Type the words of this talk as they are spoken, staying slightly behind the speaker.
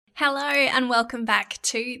Hello and welcome back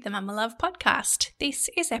to the Mama Love podcast.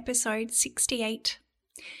 This is episode 68.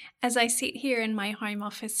 As I sit here in my home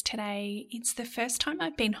office today, it's the first time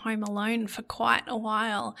I've been home alone for quite a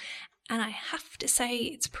while, and I have to say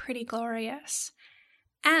it's pretty glorious.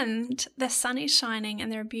 And the sun is shining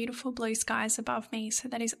and there are beautiful blue skies above me, so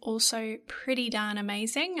that is also pretty darn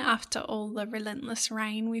amazing after all the relentless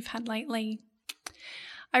rain we've had lately.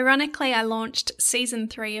 Ironically, I launched season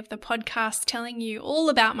 3 of the podcast telling you all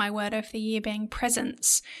about my word of the year being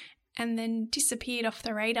presence, and then disappeared off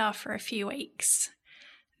the radar for a few weeks.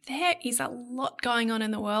 There is a lot going on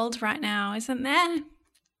in the world right now, isn't there?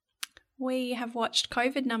 We have watched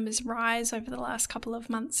COVID numbers rise over the last couple of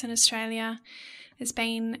months in Australia. There's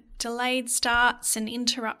been delayed starts and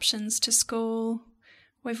interruptions to school.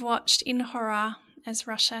 We've watched in horror as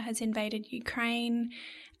Russia has invaded Ukraine.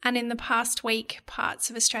 And in the past week, parts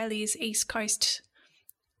of Australia's east coast,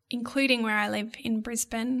 including where I live in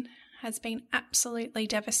Brisbane, has been absolutely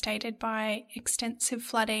devastated by extensive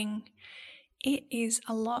flooding. It is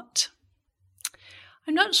a lot.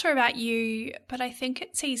 I'm not sure about you, but I think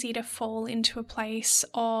it's easy to fall into a place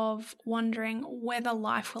of wondering whether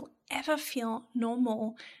life will ever feel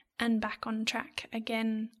normal and back on track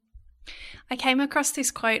again. I came across this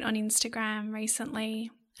quote on Instagram recently,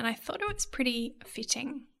 and I thought it was pretty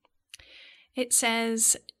fitting. It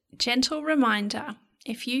says, "Gentle reminder,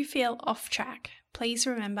 if you feel off track, please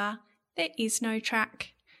remember there is no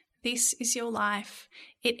track. This is your life.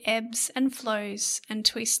 It ebbs and flows and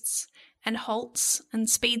twists and halts and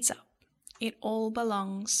speeds up. It all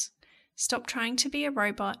belongs. Stop trying to be a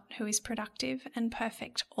robot who is productive and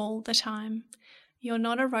perfect all the time. You're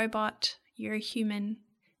not a robot, you're a human.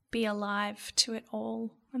 Be alive to it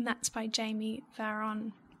all." And that's by Jamie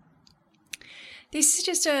Varon. This is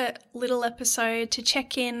just a little episode to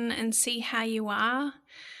check in and see how you are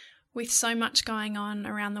with so much going on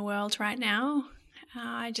around the world right now.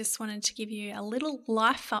 I just wanted to give you a little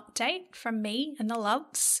life update from me and the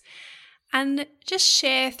loves and just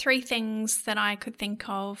share 3 things that I could think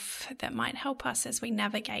of that might help us as we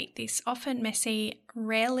navigate this often messy,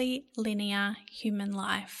 rarely linear human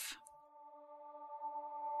life.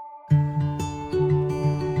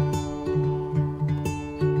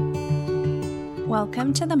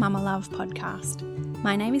 Welcome to the Mama Love podcast.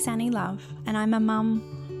 My name is Annie Love and I'm a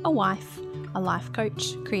mum, a wife, a life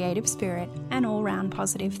coach, creative spirit and all-round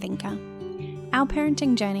positive thinker. Our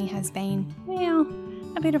parenting journey has been,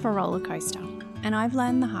 a bit of a roller coaster, and I've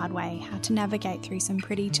learned the hard way how to navigate through some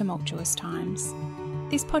pretty tumultuous times.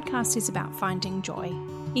 This podcast is about finding joy,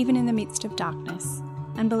 even in the midst of darkness,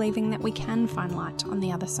 and believing that we can find light on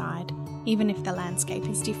the other side, even if the landscape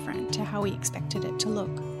is different to how we expected it to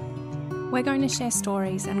look. We're going to share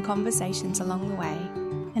stories and conversations along the way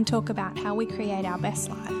and talk about how we create our best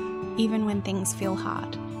life, even when things feel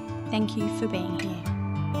hard. Thank you for being here.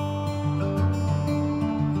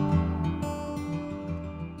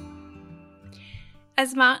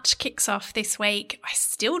 As March kicks off this week, I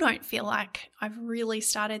still don't feel like I've really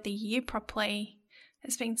started the year properly.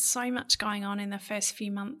 There's been so much going on in the first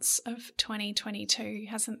few months of 2022,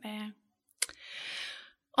 hasn't there?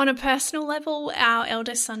 On a personal level, our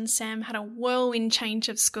eldest son Sam had a whirlwind change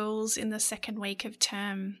of schools in the second week of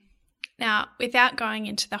term. Now, without going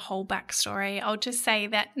into the whole backstory, I'll just say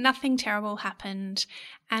that nothing terrible happened,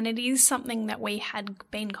 and it is something that we had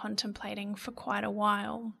been contemplating for quite a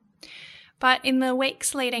while. But in the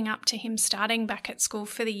weeks leading up to him starting back at school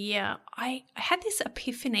for the year, I had this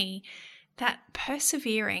epiphany that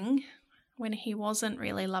persevering when he wasn't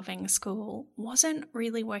really loving school wasn't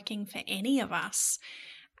really working for any of us.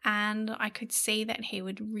 And I could see that he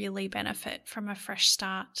would really benefit from a fresh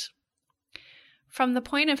start. From the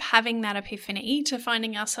point of having that epiphany to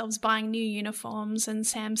finding ourselves buying new uniforms and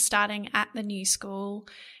Sam starting at the new school,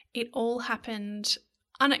 it all happened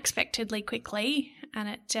unexpectedly quickly, and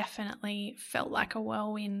it definitely felt like a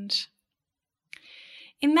whirlwind.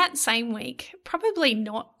 In that same week, probably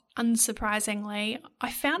not unsurprisingly, I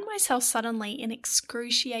found myself suddenly in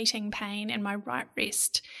excruciating pain in my right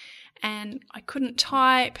wrist, and I couldn't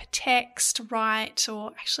type, text, write,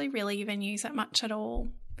 or actually really even use it much at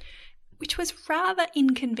all, which was rather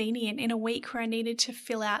inconvenient in a week where I needed to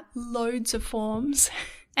fill out loads of forms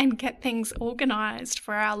and get things organised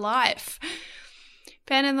for our life.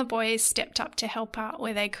 Ben and the boys stepped up to help out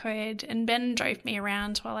where they could, and Ben drove me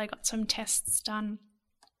around while I got some tests done.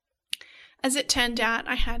 As it turned out,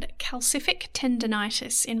 I had calcific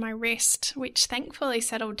tendinitis in my wrist, which thankfully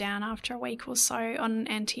settled down after a week or so on an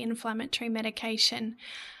anti-inflammatory medication.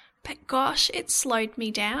 But gosh, it slowed me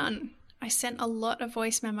down. I sent a lot of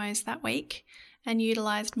voice memos that week and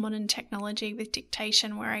utilised modern technology with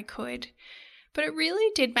dictation where I could. But it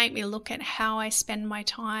really did make me look at how I spend my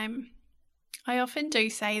time. I often do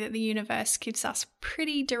say that the universe gives us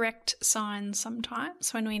pretty direct signs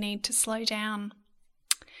sometimes when we need to slow down.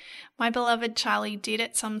 My beloved Charlie did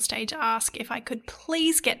at some stage ask if I could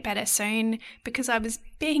please get better soon because I was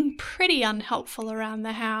being pretty unhelpful around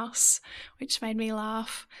the house, which made me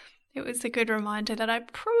laugh. It was a good reminder that I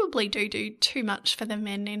probably do too much for the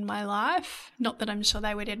men in my life. Not that I'm sure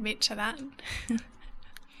they would admit to that.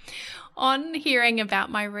 On hearing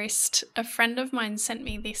about my wrist, a friend of mine sent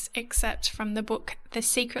me this excerpt from the book The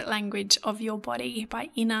Secret Language of Your Body by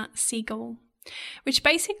Ina Siegel, which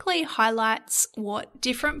basically highlights what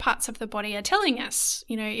different parts of the body are telling us,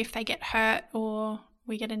 if they get hurt or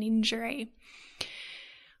we get an injury.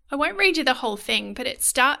 I won't read you the whole thing, but it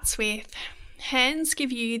starts with, hands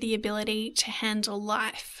give you the ability to handle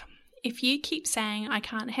life. If you keep saying, I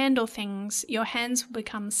can't handle things, your hands will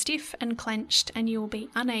become stiff and clenched and you will be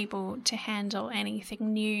unable to handle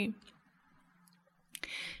anything new.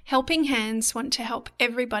 Helping hands want to help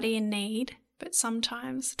everybody in need, but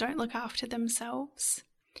sometimes don't look after themselves.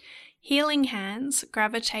 Healing hands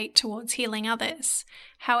gravitate towards healing others.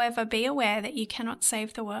 However, be aware that you cannot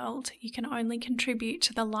save the world. You can only contribute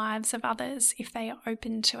to the lives of others if they are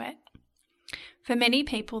open to it. For many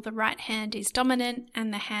people, the right hand is dominant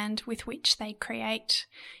and the hand with which they create.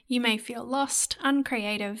 You may feel lost,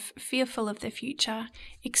 uncreative, fearful of the future,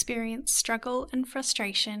 experience struggle and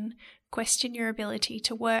frustration, question your ability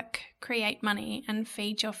to work, create money, and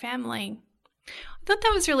feed your family. I thought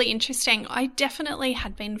that was really interesting. I definitely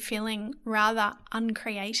had been feeling rather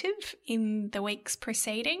uncreative in the weeks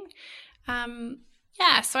preceding.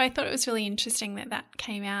 So I thought it was really interesting that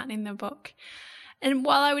came out in the book. And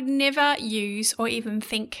while I would never use or even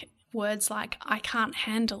think words like, I can't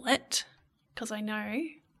handle it, because I know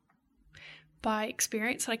by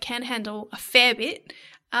experience that I can handle a fair bit,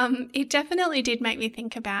 it definitely did make me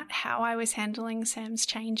think about how I was handling Sam's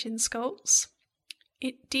change in schools.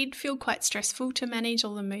 It did feel quite stressful to manage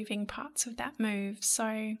all the moving parts of that move.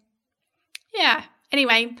 So,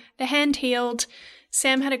 anyway, the hand healed.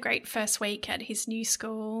 Sam had a great first week at his new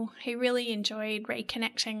school. He really enjoyed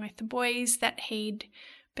reconnecting with the boys that he'd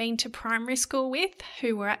been to primary school with,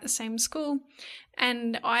 who were at the same school.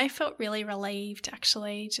 And I felt really relieved,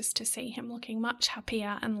 actually, just to see him looking much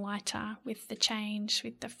happier and lighter with the change,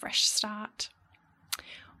 with the fresh start.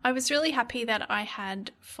 I was really happy that I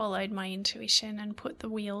had followed my intuition and put the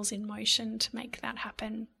wheels in motion to make that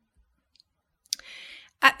happen.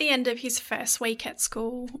 At the end of his first week at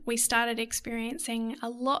school, we started experiencing a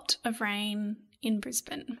lot of rain in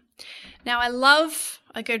Brisbane. Now, I love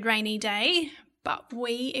a good rainy day, but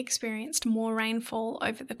we experienced more rainfall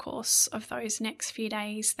over the course of those next few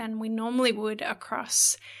days than we normally would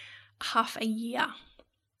across half a year.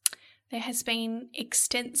 There has been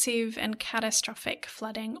extensive and catastrophic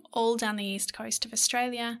flooding all down the east coast of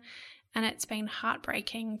Australia, and it's been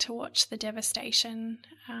heartbreaking to watch the devastation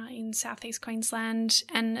in southeast Queensland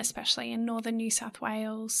and especially in northern New South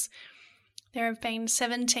Wales. There have been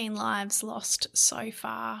 17 lives lost so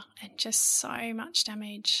far and just so much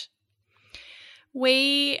damage.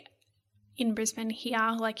 We in Brisbane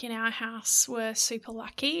here, like in our house, were super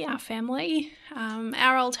lucky, our family.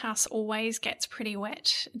 Our old house always gets pretty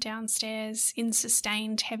wet downstairs in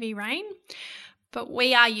sustained heavy rain, but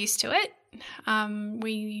we are used to it.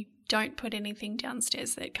 We don't put anything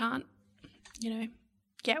downstairs that can't,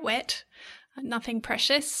 get wet, nothing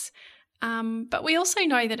precious. But we also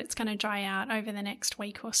know that it's going to dry out over the next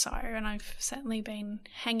week or so, and I've certainly been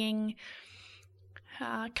hanging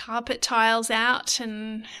carpet tiles out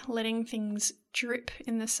and letting things drip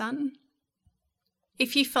in the sun.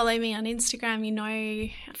 If you follow me on Instagram, you know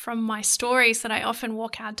from my stories that I often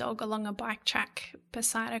walk our dog along a bike track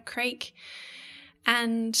beside a creek.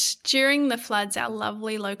 And during the floods, our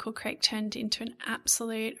lovely local creek turned into an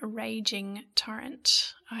absolute raging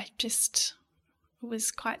torrent. It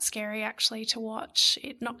was quite scary actually to watch.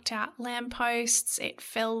 It knocked out lampposts, it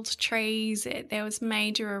felled trees, there was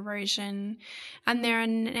major erosion, and there are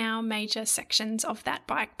now major sections of that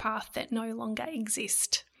bike path that no longer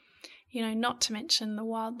exist. Not to mention the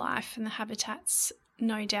wildlife and the habitats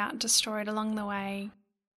no doubt destroyed along the way.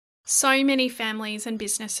 So many families and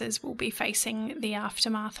businesses will be facing the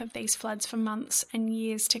aftermath of these floods for months and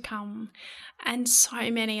years to come, and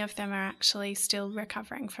so many of them are actually still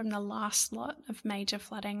recovering from the last lot of major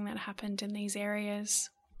flooding that happened in these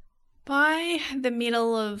areas. By the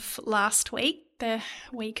middle of last week, the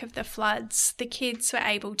week of the floods, the kids were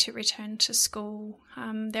able to return to school.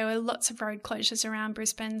 There were lots of road closures around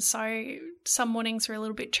Brisbane, so some mornings were a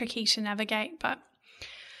little bit tricky to navigate, but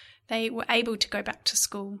they were able to go back to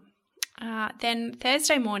school. Then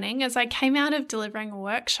Thursday morning, as I came out of delivering a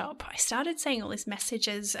workshop, I started seeing all these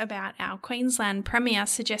messages about our Queensland Premier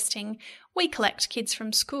suggesting we collect kids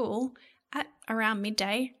from school at around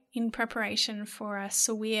midday in preparation for a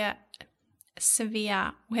severe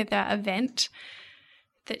weather event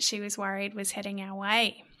that she was worried was heading our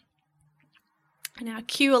way. Now,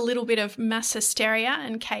 cue a little bit of mass hysteria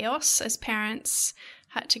and chaos as parents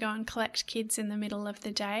had to go and collect kids in the middle of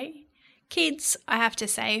the day. Kids, I have to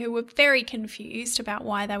say, who were very confused about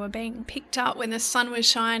why they were being picked up when the sun was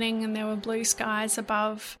shining and there were blue skies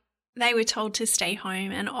above. They were told to stay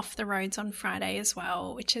home and off the roads on Friday as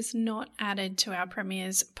well, which has not added to our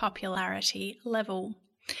Premier's popularity level.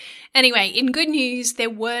 Anyway, in good news, there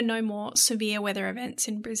were no more severe weather events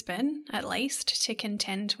in Brisbane, at least, to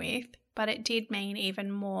contend with, but it did mean even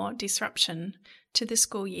more disruption to the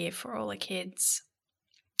school year for all the kids.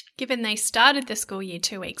 Given they started the school year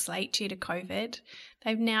 2 weeks late due to COVID,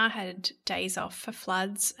 they've now had days off for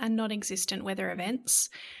floods and non-existent weather events.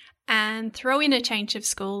 And throw in a change of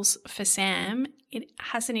schools for Sam, it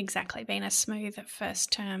hasn't exactly been a smooth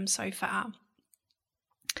first term so far.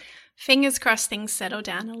 Fingers crossed things settle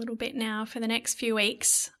down a little bit now for the next few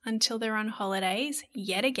weeks until they're on holidays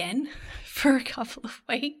yet again for a couple of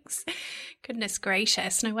weeks. Goodness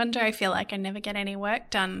gracious, no wonder I feel like I never get any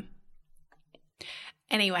work done.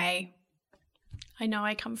 Anyway, I know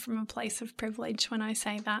I come from a place of privilege when I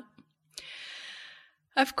say that.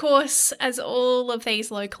 Of course, as all of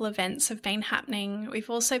these local events have been happening, we've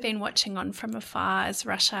also been watching on from afar as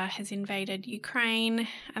Russia has invaded Ukraine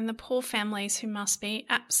and the poor families who must be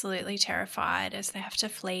absolutely terrified as they have to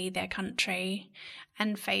flee their country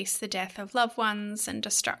and face the death of loved ones and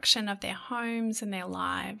destruction of their homes and their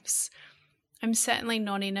lives. I'm certainly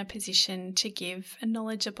not in a position to give a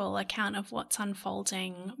knowledgeable account of what's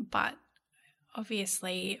unfolding, but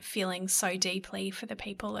obviously feeling so deeply for the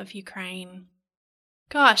people of Ukraine.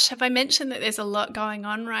 Gosh, have I mentioned that there's a lot going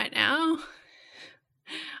on right now?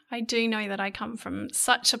 I do know that I come from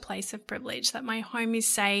such a place of privilege that my home is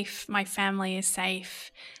safe, my family is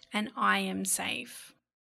safe, and I am safe.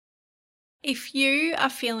 If you are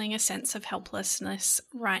feeling a sense of helplessness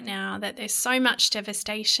right now, that there's so much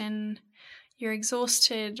devastation, you're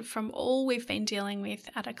exhausted from all we've been dealing with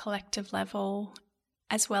at a collective level,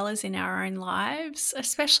 as well as in our own lives,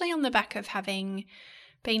 especially on the back of having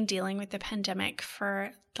been dealing with the pandemic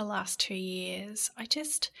for the last 2 years. I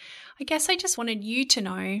guess I just wanted you to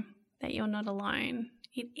know that you're not alone.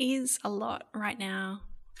 It is a lot right now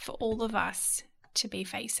for all of us to be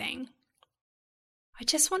facing. I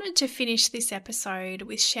just wanted to finish this episode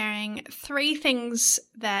with sharing 3 things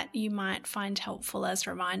that you might find helpful as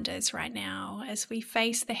reminders right now as we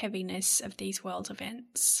face the heaviness of these world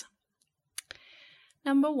events.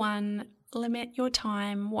 Number 1, limit your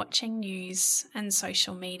time watching news and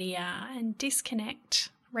social media and disconnect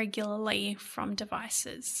regularly from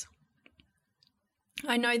devices.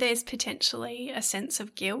 I know there's potentially a sense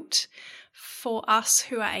of guilt for us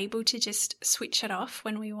who are able to just switch it off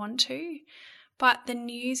when we want to, but the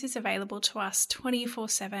news is available to us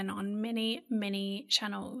 24/7 on many, many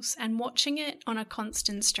channels, and watching it on a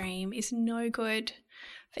constant stream is no good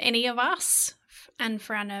for any of us and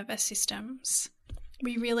for our nervous systems.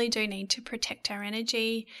 We really do need to protect our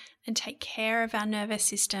energy and take care of our nervous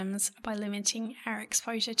systems by limiting our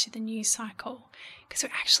exposure to the news cycle, because we're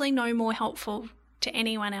actually no more helpful to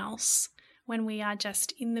anyone else when we are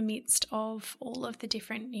just in the midst of all of the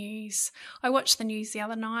different news. I watched the news the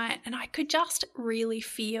other night and I could just really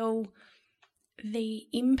feel the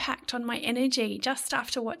impact on my energy just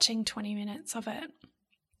after watching 20 minutes of it.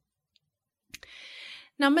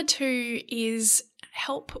 Number 2 is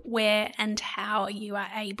help where and how you are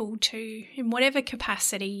able to, in whatever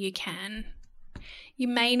capacity you can. You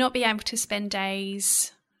may not be able to spend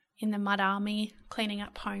days in the mud army cleaning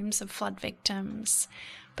up homes of flood victims,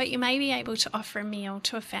 but you may be able to offer a meal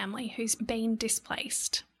to a family who's been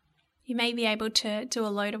displaced. You may be able to do a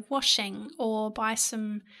load of washing or buy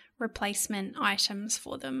some replacement items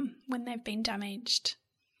for them when they've been damaged.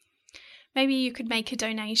 Maybe you could make a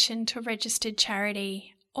donation to a registered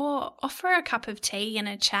charity or offer a cup of tea and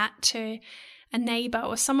a chat to a neighbour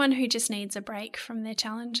or someone who just needs a break from their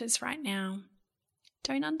challenges right now.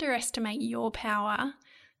 Don't underestimate your power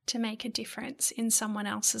to make a difference in someone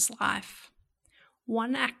else's life.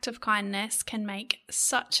 One act of kindness can make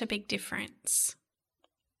such a big difference.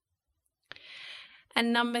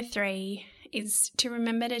 And number 3 is to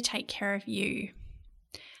remember to take care of you.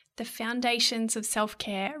 The foundations of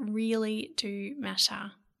self-care really do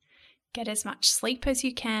matter. Get as much sleep as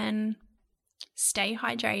you can, stay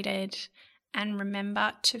hydrated, and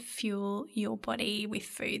remember to fuel your body with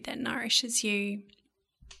food that nourishes you.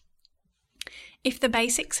 If the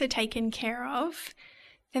basics are taken care of,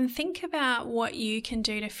 then think about what you can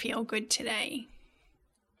do to feel good today.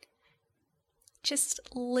 Just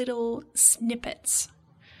little snippets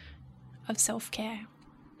of self-care.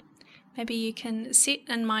 Maybe you can sit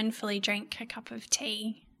and mindfully drink a cup of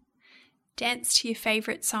tea, dance to your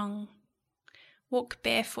favourite song, walk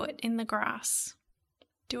barefoot in the grass,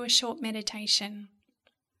 do a short meditation.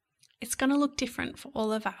 It's going to look different for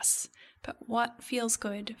all of us, but what feels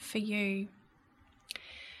good for you?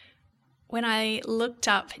 When I looked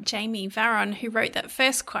up Jamie Varon, who wrote that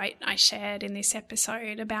first quote I shared in this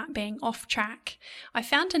episode about being off track, I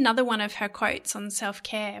found another one of her quotes on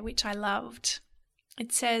self-care, which I loved.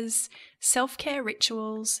 It says, "Self-care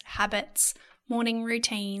rituals, habits, morning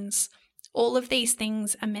routines, all of these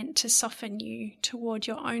things are meant to soften you toward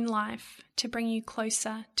your own life, to bring you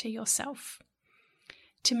closer to yourself,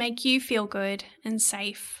 to make you feel good and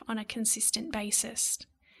safe on a consistent basis.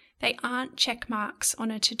 They aren't check marks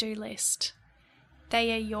on a to-do list.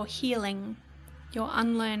 They are your healing, your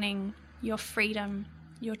unlearning, your freedom,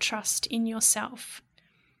 your trust in yourself.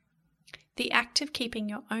 The act of keeping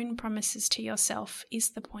your own promises to yourself is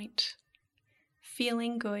the point.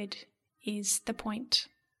 Feeling good is the point."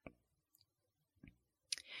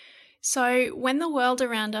 So when the world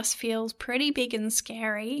around us feels pretty big and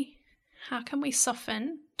scary, how can we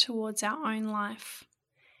soften towards our own life?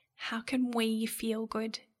 How can we feel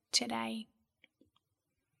good today?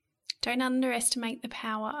 Don't underestimate the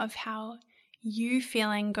power of how you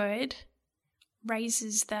feeling good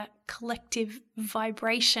raises the collective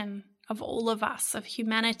vibration of all of us, of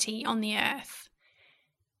humanity on the earth.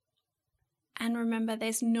 And remember,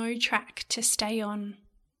 there's no track to stay on.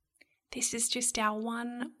 This is just our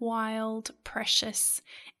one wild, precious,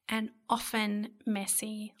 and often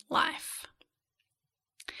messy life.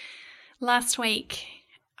 Last week,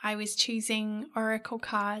 I was choosing oracle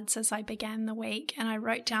cards as I began the week, and I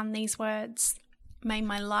wrote down these words: "May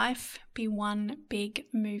my life be one big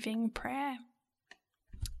moving prayer."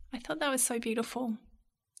 I thought that was so beautiful.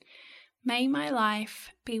 May my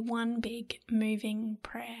life be one big moving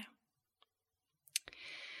prayer.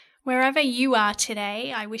 Wherever you are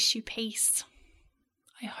today, I wish you peace.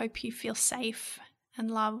 I hope you feel safe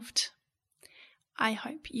and loved. I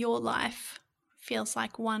hope your life feels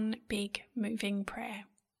like one big moving prayer.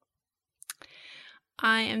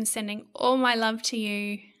 I am sending all my love to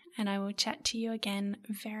you, and I will chat to you again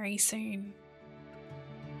very soon.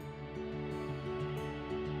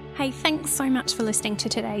 Hey, thanks so much for listening to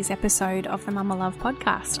today's episode of the Mama Love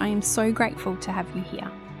podcast. I am so grateful to have you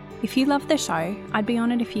here. If you love the show, I'd be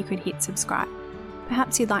honoured if you could hit subscribe.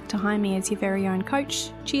 Perhaps you'd like to hire me as your very own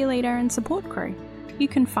coach, cheerleader and support crew. You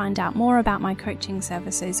can find out more about my coaching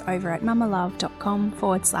services over at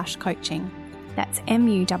mamalove.com/coaching. That's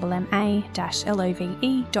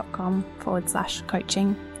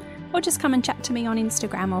mumma-love.com/coaching. Or just come and chat to me on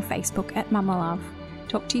Instagram or Facebook at Mama Love.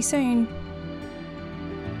 Talk to you soon.